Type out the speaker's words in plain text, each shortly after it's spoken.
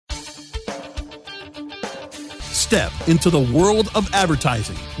Step into the world of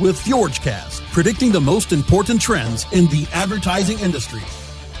advertising with FjordCast, predicting the most important trends in the advertising industry.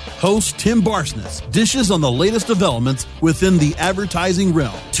 Host Tim Barsness dishes on the latest developments within the advertising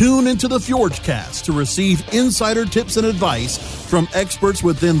realm. Tune into the FjordCast to receive insider tips and advice from experts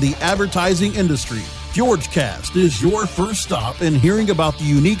within the advertising industry. FjordCast is your first stop in hearing about the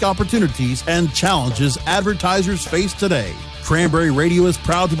unique opportunities and challenges advertisers face today. Cranberry Radio is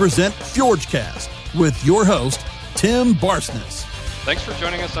proud to present FjordCast with your host, Tim Barsness. Thanks for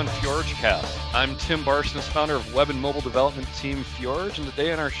joining us on FjordCast. I'm Tim Barsness, founder of web and mobile development team Fjord, and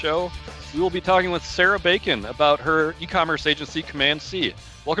today on our show, we will be talking with Sarah Bacon about her e-commerce agency, Command C.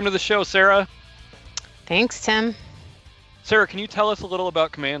 Welcome to the show, Sarah. Thanks, Tim. Sarah, can you tell us a little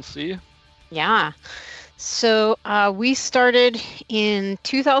about Command C? Yeah. So we started in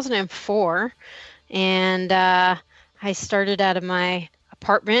 2004, and I started out of my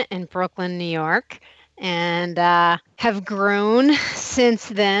apartment in Brooklyn, New York, and have grown since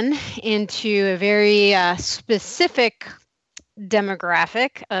then into a very specific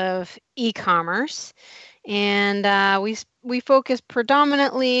demographic of e-commerce. And we focus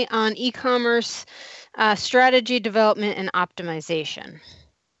predominantly on e-commerce strategy development and optimization.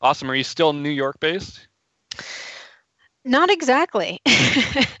 Awesome. Are you still New York based? Not exactly.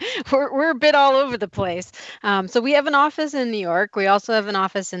 We're a bit all over the place. So we have an office in New York. We also have an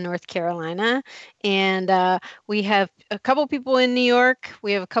office in North Carolina. And we have a couple people in New York.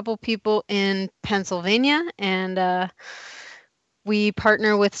 We have a couple people in Pennsylvania. And we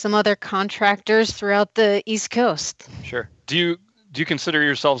partner with some other contractors throughout the East Coast. Sure. Do you consider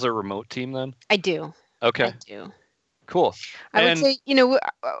yourselves a remote team then? I do. Okay. I do. Cool. I would say,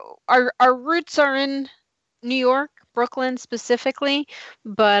 our roots are in New York, Brooklyn specifically,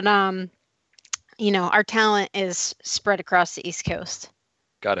 but our talent is spread across the East Coast.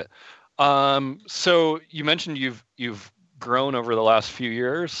 Got it. So you mentioned you've grown over the last few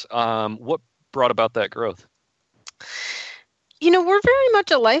years. What brought about that growth? We're very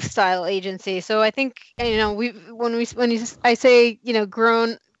much a lifestyle agency, so I think I say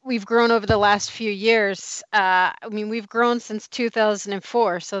grown. We've grown over the last few years. We've grown since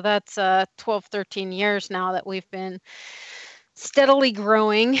 2004. So that's 12, 13 years now that we've been steadily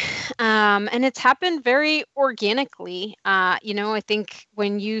growing. And it's happened very organically. I think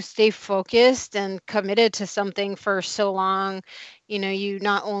when you stay focused and committed to something for so long, you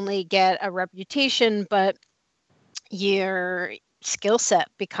not only get a reputation, but your skill set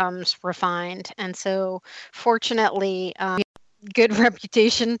becomes refined. And so fortunately, good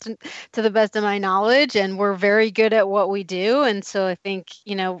reputation to the best of my knowledge, and we're very good at what we do. And so I think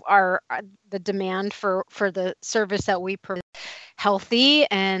the demand for the service that we provide is healthy,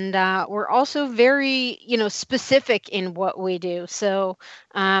 and we're also very specific in what we do. So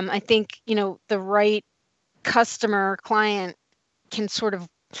I think the right customer client can sort of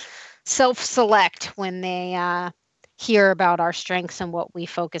self-select when they hear about our strengths and what we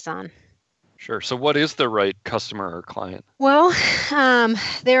focus on. Sure. So what is the right customer or client? Well,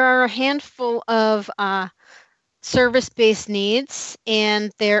 there are a handful of service-based needs,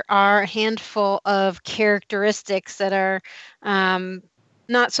 and there are a handful of characteristics that are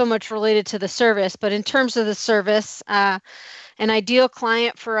not so much related to the service, but in terms of the service, an ideal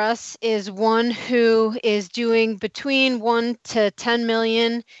client for us is one who is doing between 1 to 10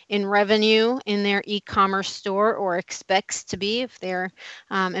 million in revenue in their e-commerce store, or expects to be if they're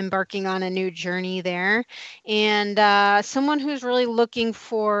embarking on a new journey there. And someone who's really looking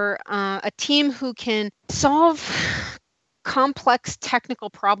for a team who can solve complex technical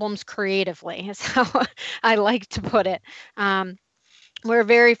problems creatively, is how I like to put it. We're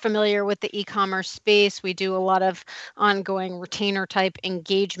very familiar with the e-commerce space. We do a lot of ongoing retainer type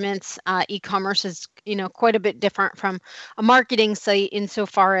engagements. E-commerce is, quite a bit different from a marketing site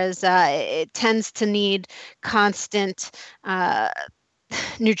insofar as it tends to need constant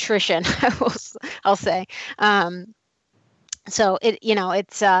nutrition, I'll say. So it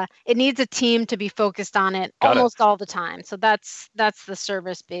needs a team to be focused on it almost all the time. So that's the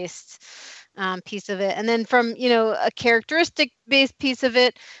service-based piece of it. And then from a characteristic-based piece of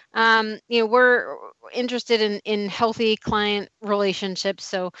it, we're interested in healthy client relationships.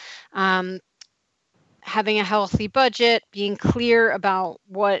 So having a healthy budget, being clear about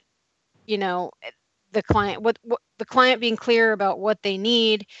what the client being clear about what they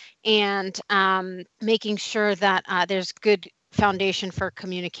need, and making sure that there's good foundation for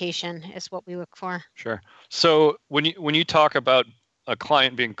communication is what we look for. Sure. So when you talk about a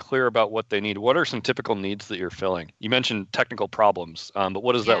client being clear about what they need, what are some typical needs that you're filling? You mentioned technical problems, but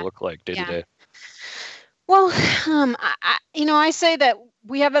what does that look like day to day? Well, I say that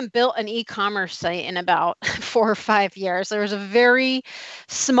we haven't built an e-commerce site in about 4 or 5 years. There was a very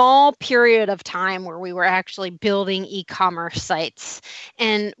small period of time where we were actually building e-commerce sites.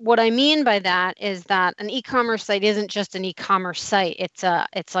 And what I mean by that is that an e-commerce site isn't just an e-commerce site.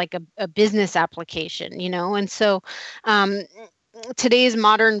 It's like a business application, And so today's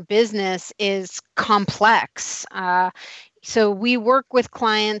modern business is complex. So we work with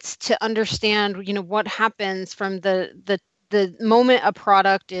clients to understand, what happens from the moment a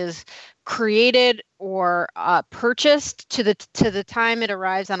product is created or purchased to the time it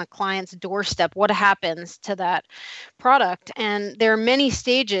arrives on a client's doorstep. What happens to that product? And there are many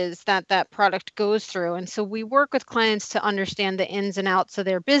stages that product goes through. And so we work with clients to understand the ins and outs of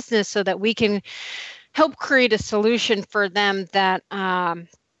their business so that we can help create a solution for them that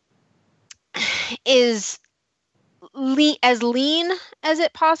is as lean as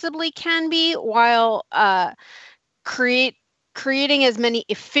it possibly can be, while creating as many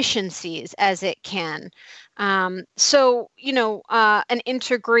efficiencies as it can. So, an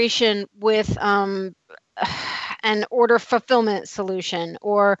integration with an order fulfillment solution,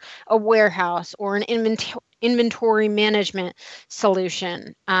 or a warehouse, or an inventory management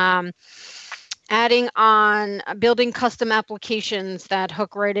solution. Adding on building custom applications that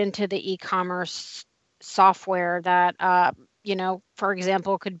hook right into the e-commerce software that for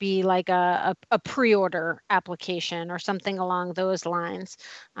example, could be like a pre-order application or something along those lines.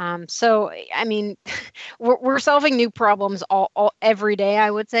 So, I mean, we're solving new problems all every day,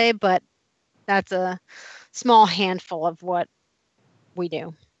 I would say, but that's a small handful of what we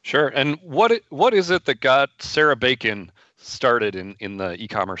do. Sure. And what is it that got Sarah Bacon started in the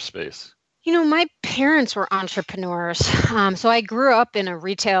e-commerce space? My parents were entrepreneurs. So I grew up in a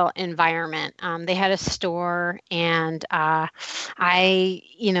retail environment. They had a store, and the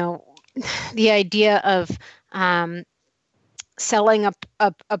idea of selling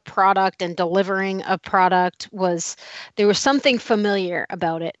a product and delivering a product there was something familiar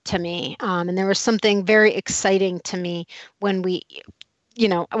about it to me. And there was something very exciting to me when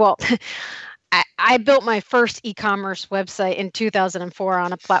I built my first e-commerce website in 2004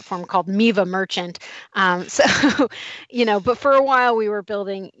 on a platform called Miva Merchant. But for a while we were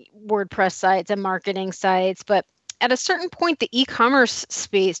building WordPress sites and marketing sites. But at a certain point, the e-commerce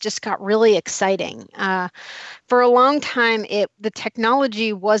space just got really exciting. For a long time, the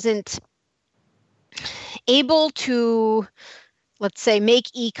technology wasn't able to, let's say, make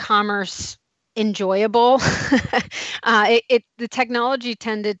e-commerce enjoyable. The technology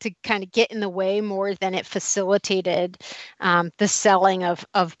tended to kind of get in the way more than it facilitated the selling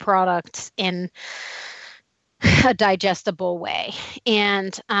of products in a digestible way.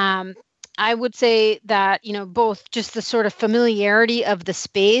 And I would say that both just the sort of familiarity of the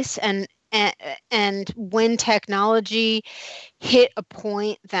space and when technology hit a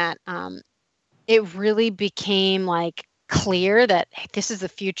point that it really became like clear that this is the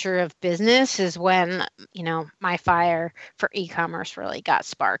future of business, is when my fire for e-commerce really got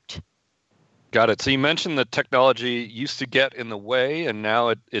sparked. Got it. So you mentioned that technology used to get in the way, and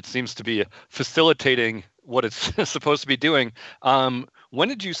now it seems to be facilitating what it's supposed to be doing. When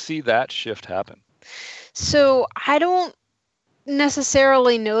did you see that shift happen? So I don't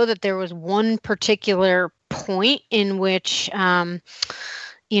necessarily know that there was one particular point in which all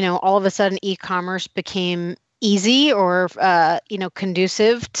of a sudden e-commerce became easy or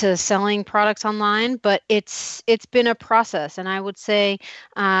conducive to selling products online, but it's been a process. And I would say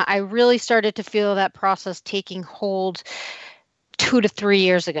I really started to feel that process taking hold 2 to 3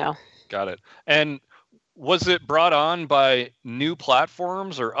 years ago. Got it. And was it brought on by new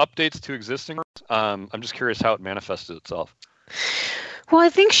platforms or updates to existing? I'm just curious how it manifested itself. Well, I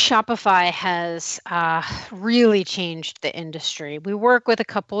think Shopify has really changed the industry. We work with a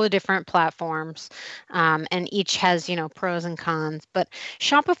couple of different platforms, and each has, pros and cons. But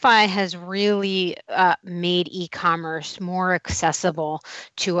Shopify has really made e-commerce more accessible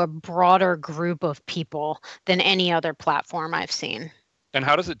to a broader group of people than any other platform I've seen. And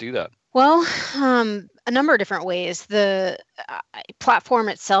how does it do that? Well, a number of different ways. The platform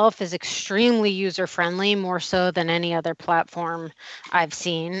itself is extremely user-friendly, more so than any other platform I've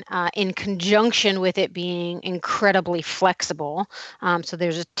seen, in conjunction with it being incredibly flexible. So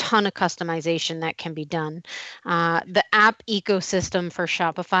there's a ton of customization that can be done. The app ecosystem for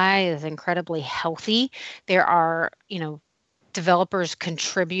Shopify is incredibly healthy. There are, developers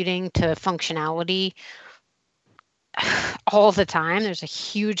contributing to functionality all the time. There's a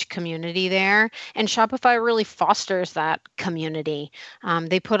huge community there, and Shopify really fosters that community.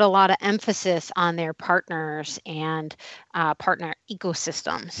 They put a lot of emphasis on their partners and partner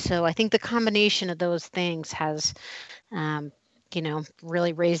ecosystems. So I think the combination of those things has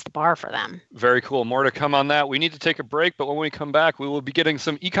really raise the bar for them. Very cool. More to come on that. We need to take a break, but when we come back, we will be getting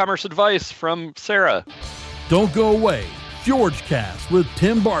some e-commerce advice from Sarah. Don't go away. FjordCast with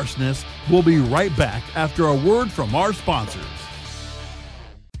Tim Barsness will be right back after a word from our sponsors.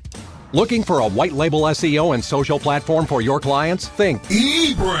 Looking for a white label SEO and social platform for your clients? Think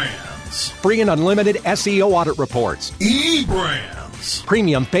eBrands. Free and unlimited SEO audit reports. eBrands.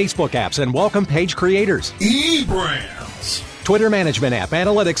 Premium Facebook apps and welcome page creators. eBrands. Twitter management app,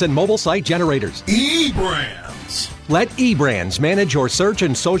 analytics, and mobile site generators. eBrands. Let eBrands manage your search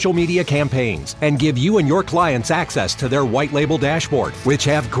and social media campaigns and give you and your clients access to their white label dashboard, which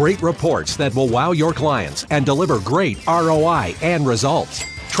have great reports that will wow your clients and deliver great ROI and results.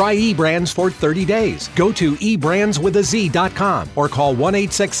 Try eBrands for 30 days. Go to eBrandsWithAZ.com or call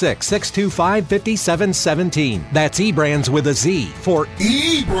 1-866-625-5717. That's eBrands with a Z for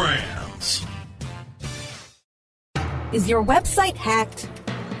eBrands. Is your website hacked?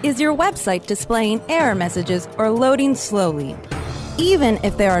 Is your website displaying error messages or loading slowly? Even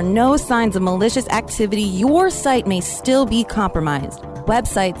if there are no signs of malicious activity, your site may still be compromised.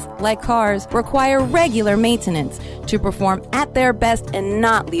 Websites, like cars, require regular maintenance to perform at their best and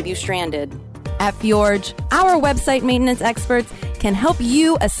not leave you stranded. At Fjorge, our website maintenance experts can help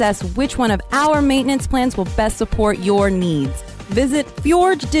you assess which one of our maintenance plans will best support your needs. Visit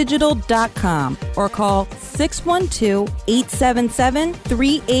fjorgedigital.com or call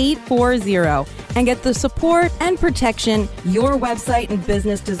 612-877-3840 and get the support and protection your website and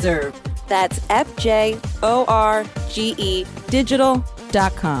business deserve. That's FJORGE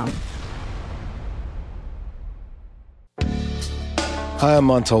digital.com. Hi, I'm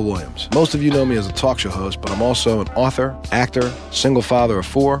Montel Williams. Most of you know me as a talk show host, but I'm also an author, actor, single father of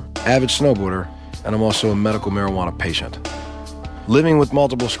 4, avid snowboarder, and I'm also a medical marijuana patient. Living with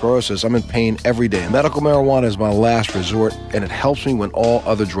multiple sclerosis, I'm in pain every day. Medical marijuana is my last resort, and it helps me when all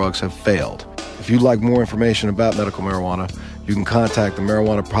other drugs have failed. If you'd like more information about medical marijuana, you can contact the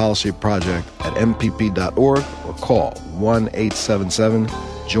Marijuana Policy Project at mpp.org or call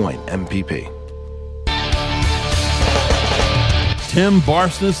 1-877-JOIN-MPP. Tim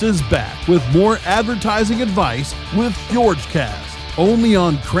Barsness is back with more advertising advice with FjordCast, only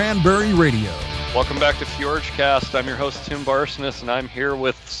on Cranberry Radio. Welcome back to FjordCast. I'm your host, Tim Barsness, and I'm here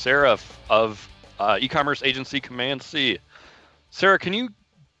with Sarah of e-commerce agency Command C. Sarah, can you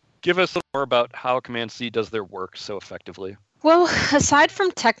give us a little more about how Command C does their work so effectively? Well, aside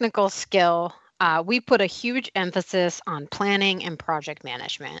from technical skill, we put a huge emphasis on planning and project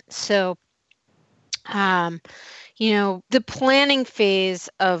management. So, the planning phase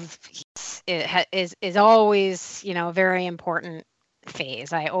of it is always, a very important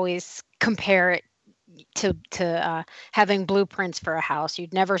phase. I always compare it to having blueprints for a house.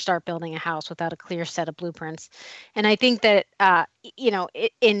 You'd never start building a house without a clear set of blueprints. And I think that,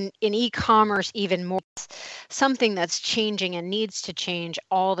 in e-commerce, even more, something that's changing and needs to change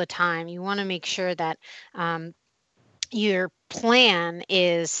all the time. You want to make sure that your plan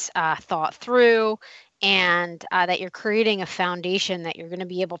is thought through, and that you're creating a foundation that you're going to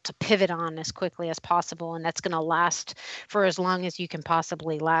be able to pivot on as quickly as possible, and that's going to last for as long as you can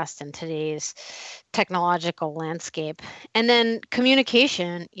possibly last in today's technological landscape. And then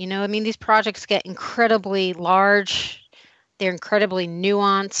communication, these projects get incredibly large. They're incredibly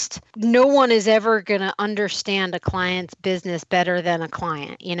nuanced. No one is ever going to understand a client's business better than a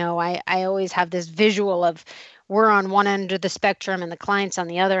client. I always have this visual of we're on one end of the spectrum and the client's on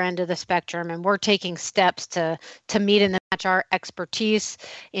the other end of the spectrum, and we're taking steps to meet and match our expertise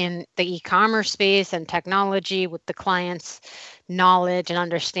in the e-commerce space and technology with the client's knowledge and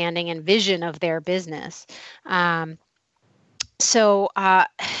understanding and vision of their business.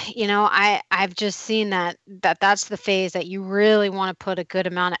 I've just seen that's the phase that you really want to put a good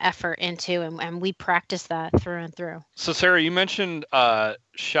amount of effort into, and we practice that through and through. So Sarah, you mentioned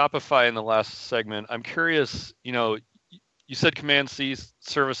Shopify in the last segment. I'm curious, you said Command C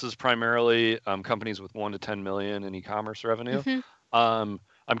services primarily companies with 1 to 10 million in e-commerce revenue. Mm-hmm. I'm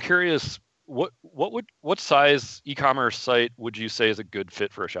curious, what size e-commerce site would you say is a good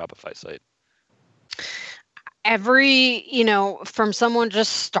fit for a Shopify site? From someone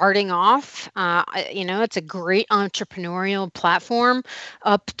just starting off, it's a great entrepreneurial platform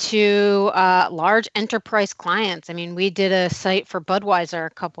up to large enterprise clients. I mean, we did a site for Budweiser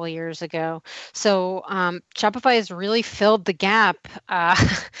a couple of years ago. So Shopify has really filled the gap,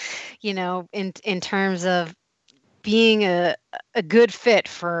 in terms of being a good fit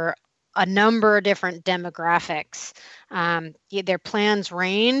for a number of different demographics. Their plans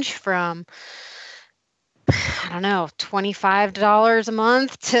range from $25 a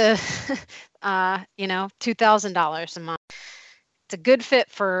month to, $2,000 a month. a good fit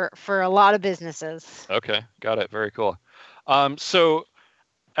for a lot of businesses. Okay, got it. Very cool. So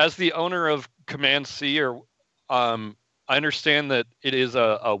as the owner of Command C, I understand that it is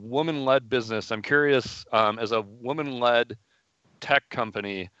a woman-led business. I'm curious, as a woman-led tech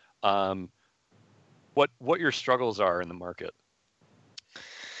company, what your struggles are in the market.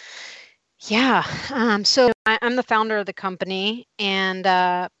 Yeah. So I'm the founder of the company, and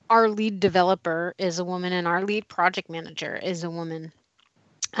our lead developer is a woman, and our lead project manager is a woman.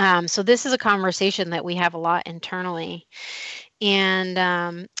 So this is a conversation that we have a lot internally. And,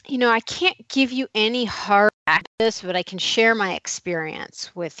 I can't give you any hard practice, but I can share my experience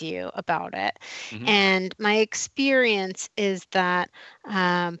with you about it. Mhm. And my experience is that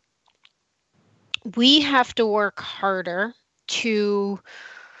we have to work harder to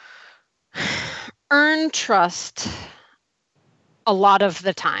earn trust a lot of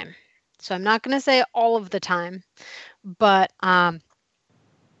the time. So I'm not going to say all of the time, but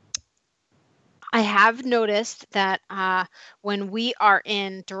I have noticed that when we are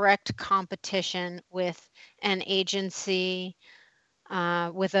in direct competition with an agency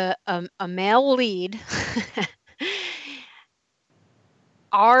with a male lead,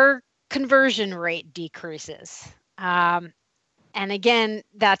 our conversion rate decreases. And again,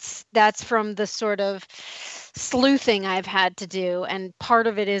 that's from the sort of sleuthing I've had to do, and part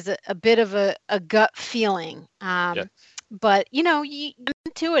of it is a bit of a gut feeling. Yeah. But I'm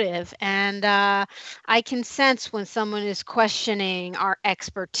intuitive, and I can sense when someone is questioning our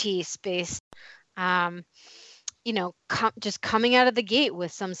expertise based, just coming out of the gate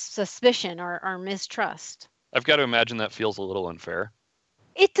with some suspicion or mistrust. I've got to imagine that feels a little unfair.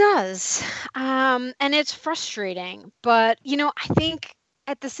 It does. And it's frustrating, but I think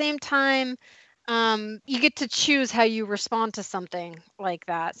at the same time, you get to choose how you respond to something like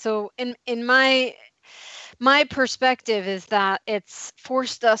that. So in my perspective is that it's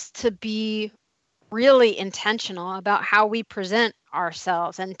forced us to be really intentional about how we present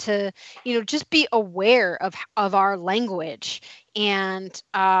ourselves, and to just be aware of our language, and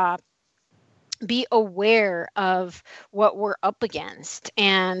be aware of what we're up against,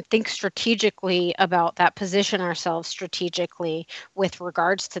 and think strategically about that, position ourselves strategically with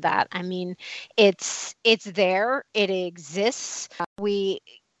regards to that. I mean, it's there, it exists. We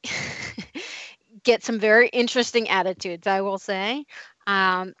get some very interesting attitudes, I will say,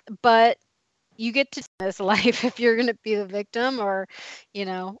 but you get to this life if you're going to be the victim or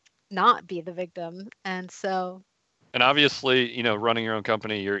not be the victim. And so, and obviously, running your own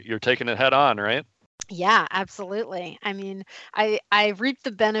company, you're taking it head on, right? Yeah, absolutely. I mean, I reaped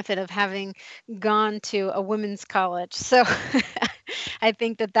the benefit of having gone to a women's college. So I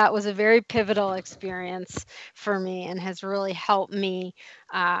think that was a very pivotal experience for me, and has really helped me,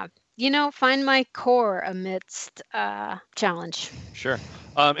 find my core amidst challenge. Sure.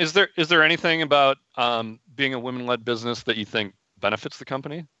 Is there anything about being a women-led business that you think benefits the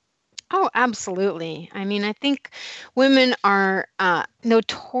company? Oh, absolutely. I mean, I think women are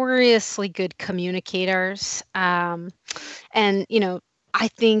notoriously good communicators. And, I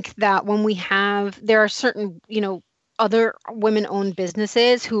think that when there are certain, other women-owned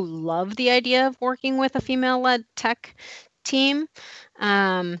businesses who love the idea of working with a female-led tech team.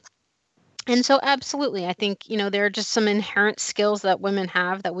 And so absolutely, I think, there are just some inherent skills that women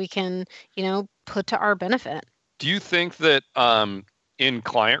have that we can, put to our benefit. Do you think that in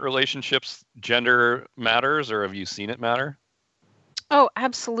client relationships, gender matters, or have you seen it matter? Oh,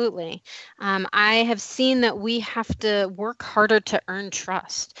 absolutely. I have seen that we have to work harder to earn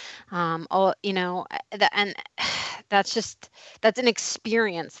trust. And that's an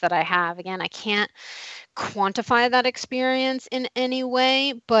experience that I have. Again, I can't quantify that experience in any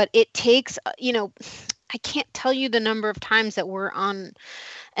way, but it takes, I can't tell you the number of times that we're on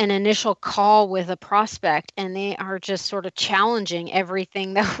an initial call with a prospect and they are just sort of challenging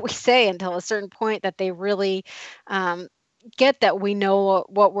everything that we say until a certain point that they really get that we know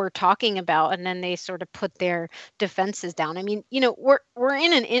what we're talking about, and then they sort of put their defenses down. I mean, we're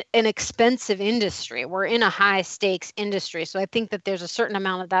in an expensive industry. We're in a high stakes industry. So I think that there's a certain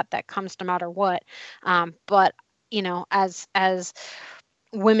amount of that comes no matter what. But as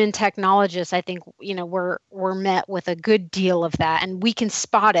women technologists, I think we're met with a good deal of that, and we can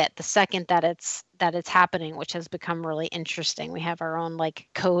spot it the second that it's happening, which has become really interesting. We have our own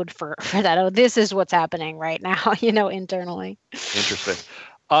code for that. Oh, this is what's happening right now, internally. Interesting.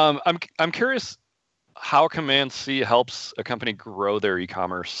 I'm curious how Command C helps a company grow their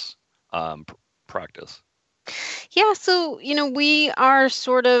e-commerce practice. Yeah, so we are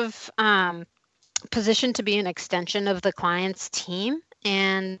sort of positioned to be an extension of the client's team.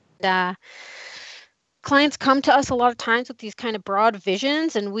 And clients come to us a lot of times with these kind of broad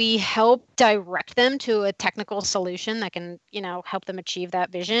visions, and we help direct them to a technical solution that can, help them achieve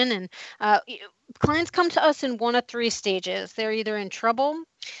that vision. And clients come to us in one of three stages. They're either in trouble,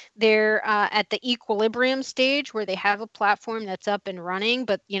 they're at the equilibrium stage where they have a platform that's up and running,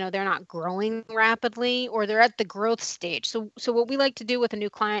 but they're not growing rapidly, or they're at the growth stage. So what we like to do with a new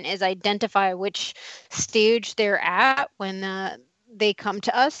client is identify which stage they're at when they come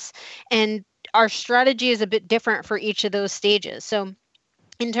to us, and our strategy is a bit different for each of those stages. So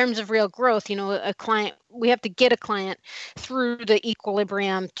in terms of real growth, we have to get a client through the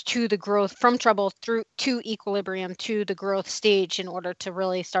equilibrium to the growth, from trouble through to equilibrium to the growth stage, in order to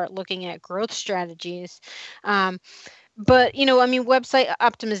really start looking at growth strategies. But website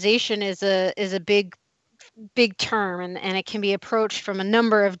optimization is a big term, and it can be approached from a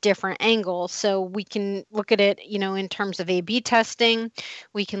number of different angles. So we can look at it, in terms of A/B testing.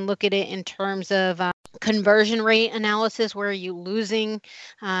 We can look at it in terms of conversion rate analysis. Where are you losing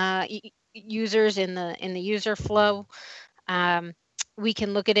users in the user flow? We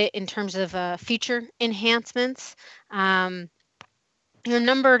can look at it in terms of feature enhancements. A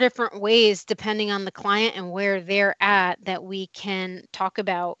number of different ways, depending on the client and where they're at, that we can talk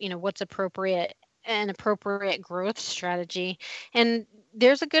about, what's an appropriate growth strategy. And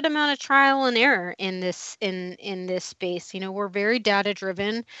there's a good amount of trial and error in this space. We're very data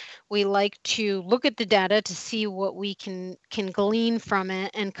driven. We like to look at the data to see what we can glean from it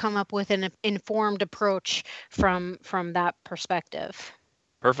and come up with an informed approach from that perspective.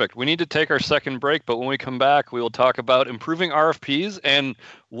 Perfect. We need to take our second break, but when we come back, we will talk about improving RFPs and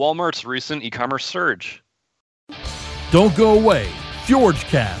Walmart's recent e-commerce surge. Don't go away.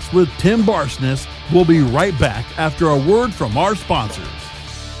 FjordCast with Tim Barsness will be right back after a word from our sponsors.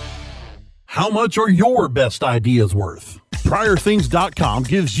 How much are your best ideas worth? PriorThings.com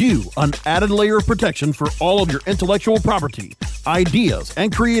gives you an added layer of protection for all of your intellectual property, ideas,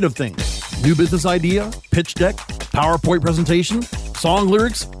 and creative things. New business idea, pitch deck, PowerPoint presentation, song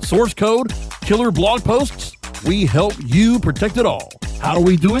lyrics, source code, killer blog posts. We help you protect it all. How do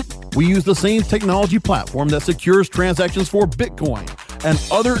we do it? We use the same technology platform that secures transactions for Bitcoin and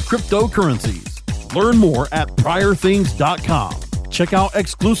other cryptocurrencies. Learn more at PriorThings.com. Check out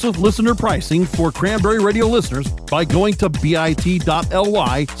exclusive listener pricing for Cranberry Radio listeners by going to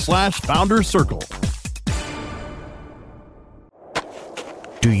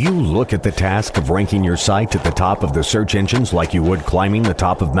bit.ly/foundercircle. Do you look at the task of ranking your site at the top of the search engines like you would climbing the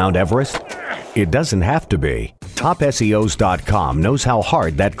top of Mount Everest? It doesn't have to be. TopSEOs.com knows how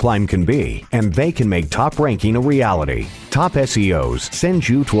hard that climb can be, and they can make top ranking a reality. Top SEOs sends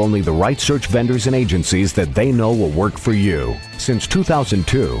you to only the right search vendors and agencies that they know will work for you. Since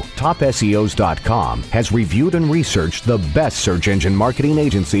 2002, TopSEOs.com has reviewed and researched the best search engine marketing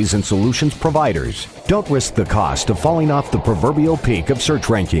agencies and solutions providers. Don't risk the cost of falling off the proverbial peak of search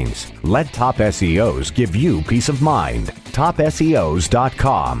rankings. Let Top SEOs give you peace of mind.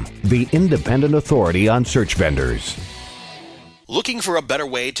 TopSEOs.com, the independent authority on search vendors. Looking for a better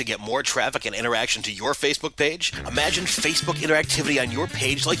way to get more traffic and interaction to your Facebook page? Imagine Facebook interactivity on your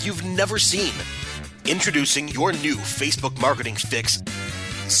page like you've never seen. Introducing your new Facebook marketing fix,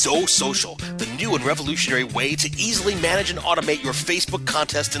 ZoSocial, the new and revolutionary way to easily manage and automate your Facebook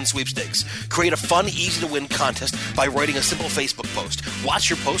contests and sweepstakes. Create a fun, easy-to-win contest by writing a simple Facebook post. Watch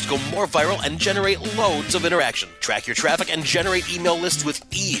your post go more viral and generate loads of interaction. Track your traffic and generate email lists with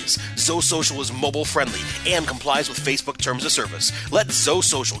ease. ZoSocial is mobile-friendly and complies with Facebook Terms of Service. Let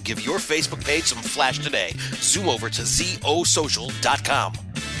ZoSocial give your Facebook page some flash today. Zoom over to ZoSocial.com.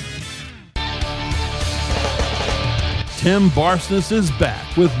 Tim Barsness is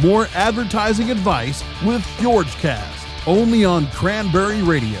back with more advertising advice with FjordCast, only on Cranberry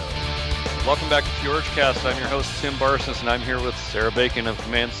Radio. Welcome back to FjordCast. I'm your host, Tim Barsness, and I'm here with Sarah Bacon of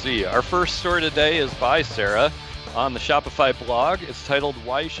Command C. Our first story today is by Sarah on the Shopify blog. It's titled,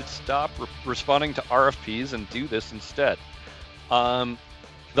 Why You Should Stop Responding to RFPs and Do This Instead.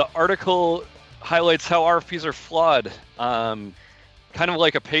 The article highlights how RFPs are flawed, kind of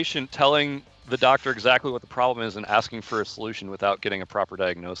like a patient telling the doctor exactly what the problem is and asking for a solution without getting a proper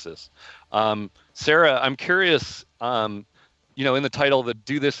diagnosis. Sarah, I'm curious, in the title, the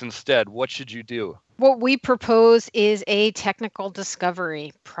Do This Instead, what should you do? What we propose is a technical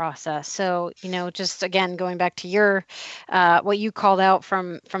discovery process. So, just again, going back to your, what you called out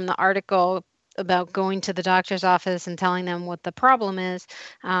from the article about going to the doctor's office and telling them what the problem is,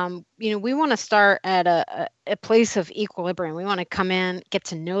 we want to start at a place of equilibrium. We want to come in, get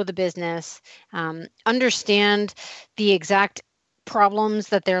to know the business, understand the exact problems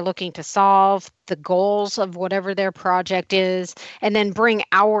that they're looking to solve, the goals of whatever their project is, and then bring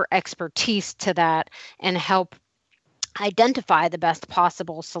our expertise to that and help identify the best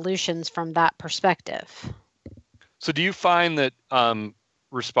possible solutions from that perspective. So do you find that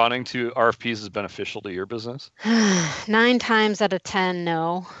responding to RFPs is beneficial to your business? 9 times out of 10,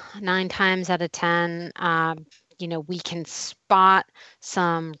 no. 9 times out of 10, we can spot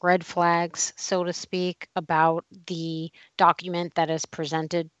some red flags, so to speak, about the document that is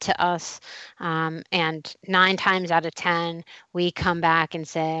presented to us. And 9 times out of 10, we come back and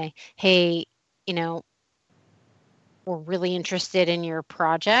say, hey, we're really interested in your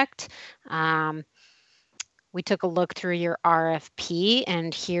project. We took a look through your RFP,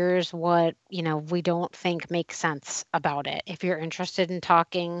 and here's what, we don't think makes sense about it. If you're interested in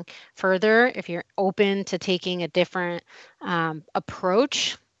talking further, if you're open to taking a different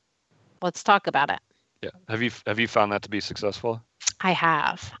approach, let's talk about it. Yeah. Have you found that to be successful? I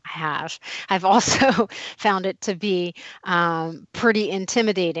have. I've also found it to be pretty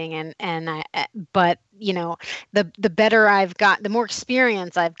intimidating, but the better I've got, the more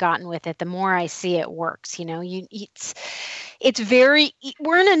experience I've gotten with it, the more I see it works. We're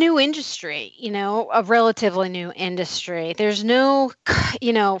in a new industry, a relatively new industry. There's no,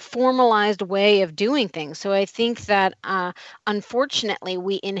 formalized way of doing things. So I think that unfortunately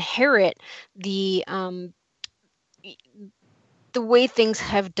we inherit the way things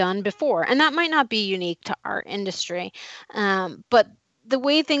have done before. And that might not be unique to our industry, but the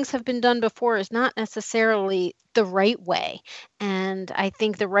way things have been done before is not necessarily the right way. And I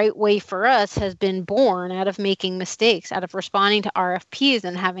think the right way for us has been born out of making mistakes, out of responding to RFPs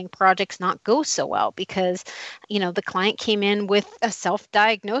and having projects not go so well because, the client came in with a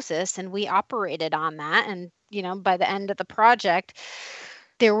self-diagnosis and we operated on that. And, by the end of the project,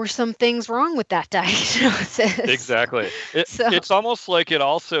 there were some things wrong with that diagnosis. Exactly. It's almost like it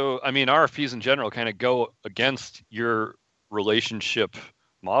also, RFPs in general kind of go against your relationship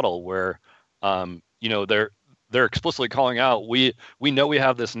model where, they're explicitly calling out, we know we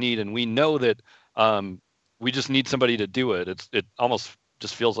have this need and we know that we just need somebody to do it. It almost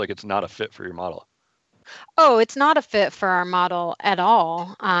just feels like it's not a fit for your model. Oh, it's not a fit for our model at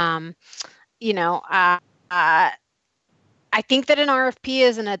all. I think that an RFP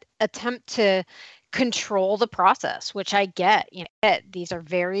is an attempt to control the process, which I get. These are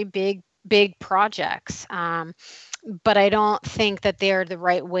very big projects, but I don't think that they're the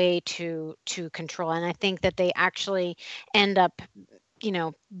right way to control. And I think that they actually end up,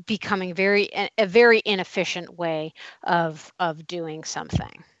 becoming a very inefficient way of doing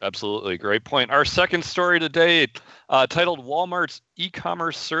something. Absolutely. Great point. Our second story today, titled Walmart's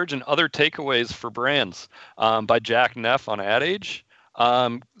E-commerce Surge and Other Takeaways for Brands, by Jack Neff on Ad Age.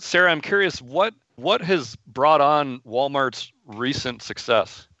 Sarah, I'm curious, what has brought on Walmart's recent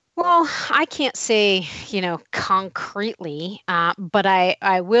success? Well, I can't say, concretely, but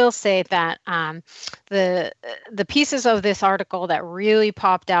I will say that the pieces of this article that really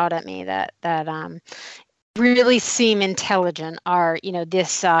popped out at me that really seem intelligent are,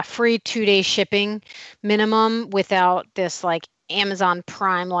 this free 2-day shipping minimum without this Amazon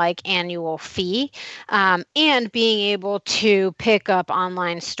Prime annual fee, and being able to pick up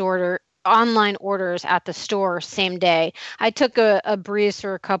online orders at the store same day. I took a breeze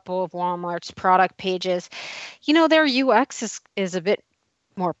through a couple of Walmart's product pages. Their UX is a bit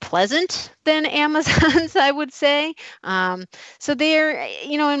more pleasant than Amazon's, I would say. So they're,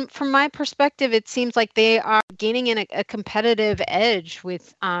 and from my perspective, it seems like they are gaining in a competitive edge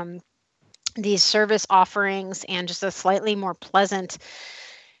with these service offerings and just a slightly more pleasant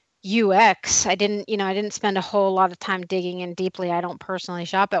UX. I didn't spend a whole lot of time digging in deeply. I don't personally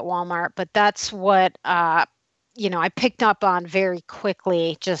shop at Walmart, but that's what, I picked up on very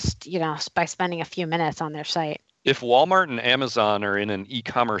quickly, just, by spending a few minutes on their site. If Walmart and Amazon are in an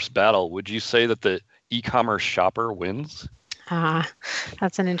e-commerce battle, would you say that the e-commerce shopper wins?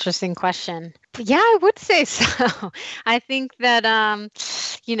 That's an interesting question. Yeah, I would say so. I think that,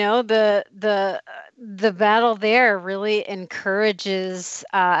 the battle there really encourages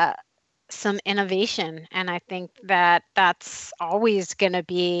some innovation. And I think that that's always going to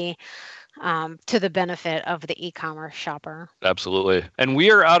be to the benefit of the e-commerce shopper. Absolutely. And we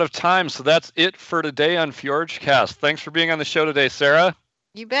are out of time. So that's it for today on FjordCast. Thanks for being on the show today, Sarah.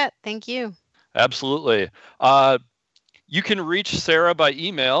 You bet. Thank you. Absolutely. You can reach Sarah by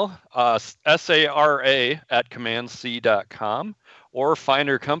email, sara@commandc.com, or find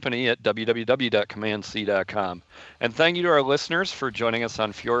her company at www.commandc.com. And thank you to our listeners for joining us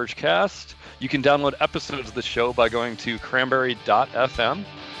on FjordCast. You can download episodes of the show by going to cranberry.fm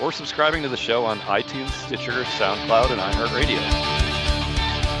or subscribing to the show on iTunes, Stitcher, SoundCloud, and iHeartRadio.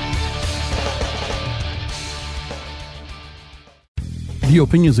 The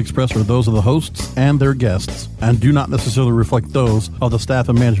opinions expressed are those of the hosts and their guests and do not necessarily reflect those of the staff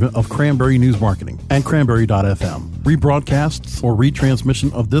and management of Cranberry News Marketing and Cranberry.fm. Rebroadcasts or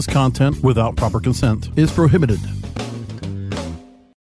retransmission of this content without proper consent is prohibited.